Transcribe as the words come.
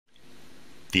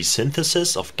The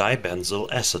synthesis of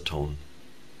dibenzalacetone.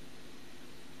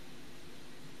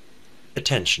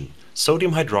 Attention!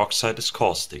 Sodium hydroxide is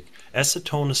caustic.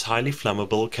 Acetone is highly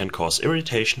flammable, can cause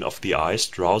irritation of the eyes,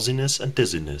 drowsiness and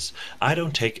dizziness. I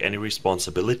don't take any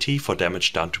responsibility for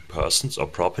damage done to persons or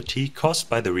property caused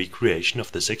by the recreation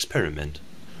of this experiment.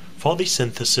 For the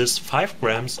synthesis, 5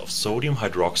 grams of sodium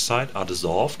hydroxide are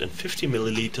dissolved in 50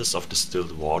 milliliters of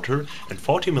distilled water and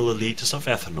 40 milliliters of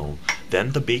ethanol.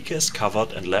 Then the beaker is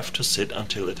covered and left to sit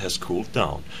until it has cooled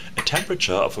down. A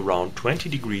temperature of around 20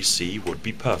 degrees C would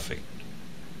be perfect.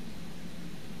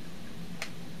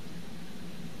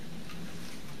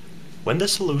 When the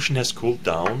solution has cooled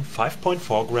down,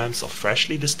 5.4 grams of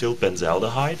freshly distilled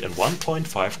benzaldehyde and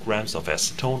 1.5 grams of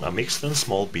acetone are mixed in a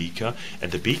small beaker,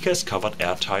 and the beaker is covered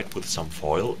airtight with some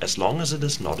foil as long as it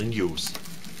is not in use.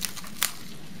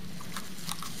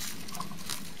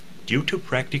 Due to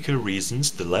practical reasons,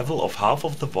 the level of half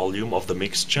of the volume of the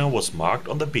mixture was marked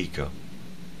on the beaker.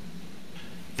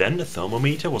 Then a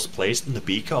thermometer was placed in the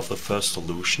beaker of the first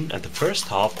solution and the first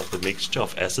half of the mixture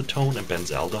of acetone and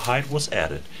benzaldehyde was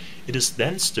added. It is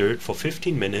then stirred for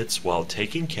 15 minutes while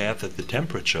taking care that the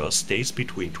temperature stays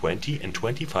between 20 and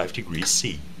 25 degrees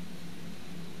C.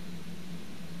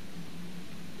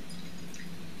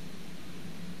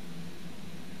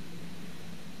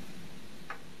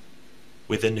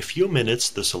 Within a few minutes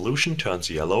the solution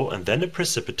turns yellow and then a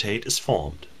precipitate is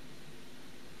formed.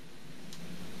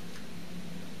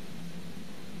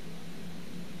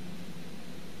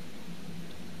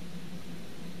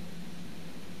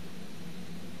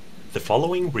 The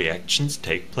following reactions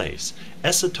take place.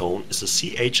 Acetone is a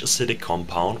CH acidic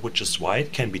compound, which is why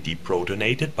it can be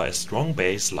deprotonated by a strong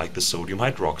base like the sodium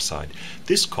hydroxide.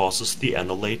 This causes the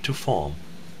enolate to form.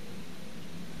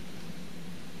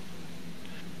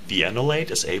 The enolate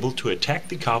is able to attack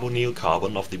the carbonyl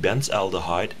carbon of the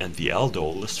benzaldehyde and the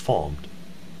aldol is formed.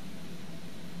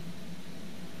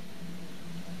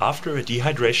 After a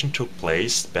dehydration took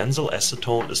place,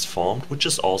 benzalacetone is formed, which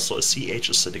is also a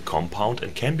CH acidic compound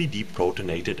and can be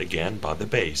deprotonated again by the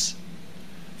base.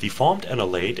 The formed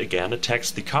enolate again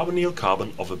attacks the carbonyl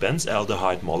carbon of a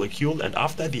benzaldehyde molecule, and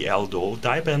after the aldol,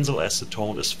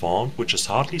 dibenzalacetone is formed, which is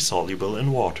hardly soluble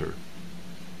in water.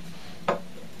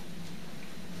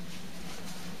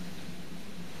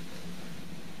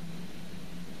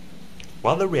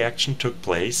 While the reaction took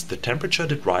place, the temperature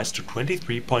did rise to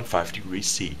 23.5 degrees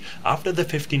C. After the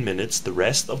 15 minutes, the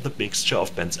rest of the mixture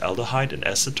of benzaldehyde and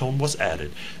acetone was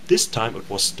added. This time it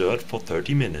was stirred for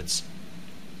 30 minutes.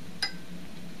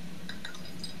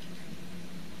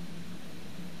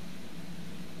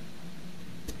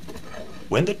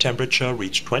 When the temperature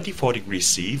reached 24 degrees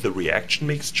C, the reaction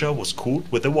mixture was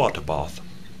cooled with a water bath.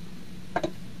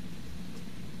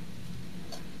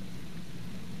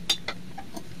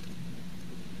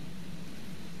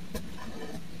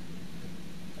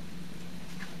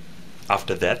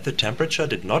 After that, the temperature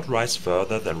did not rise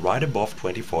further than right above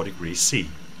 24 degrees C.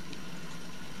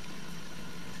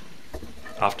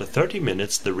 After 30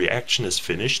 minutes, the reaction is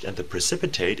finished and the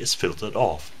precipitate is filtered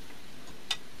off.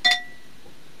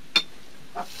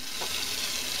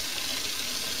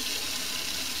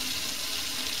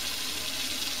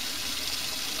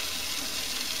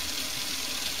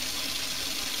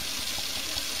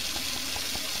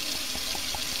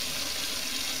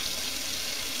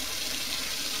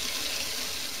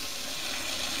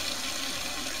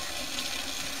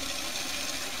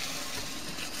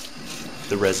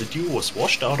 The residue was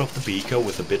washed out of the beaker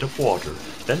with a bit of water.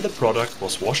 Then the product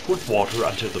was washed with water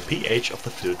until the pH of the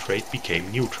filtrate became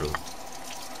neutral.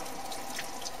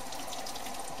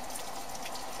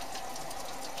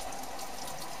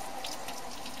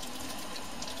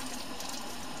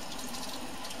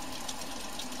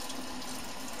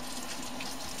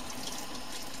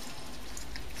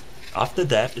 After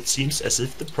that, it seems as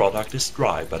if the product is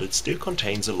dry, but it still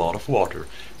contains a lot of water.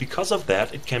 Because of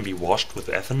that, it can be washed with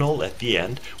ethanol at the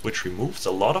end, which removes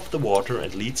a lot of the water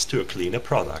and leads to a cleaner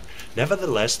product.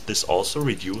 Nevertheless, this also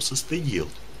reduces the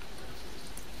yield.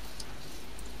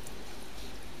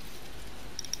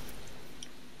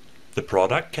 The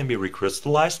product can be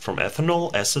recrystallized from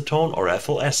ethanol, acetone or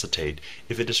ethyl acetate.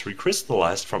 If it is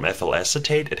recrystallized from ethyl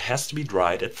acetate, it has to be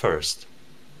dried at first.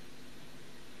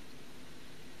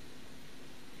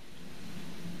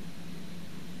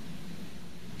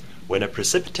 When a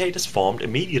precipitate is formed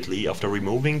immediately after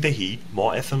removing the heat,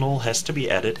 more ethanol has to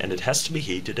be added and it has to be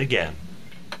heated again.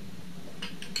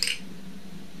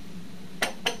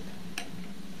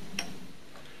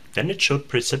 Then it should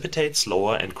precipitate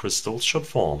slower and crystals should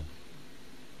form.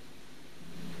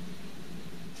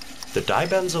 The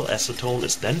dibenzalacetone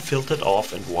is then filtered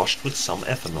off and washed with some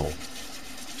ethanol.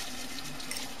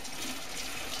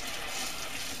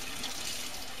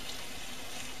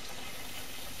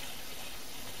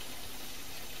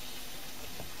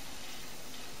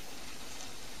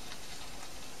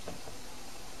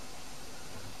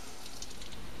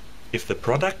 If the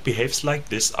product behaves like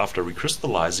this after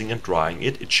recrystallizing and drying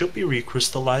it, it should be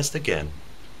recrystallized again.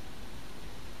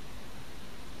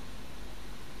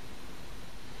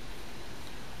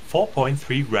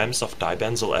 .3 grams of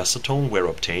dibenzalacetone were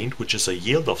obtained, which is a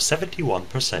yield of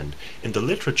 71%. In the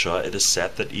literature it is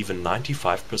said that even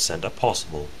 95% are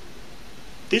possible.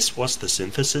 This was the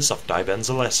synthesis of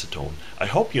dibenzalacetone. I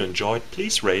hope you enjoyed.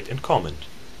 Please rate and comment.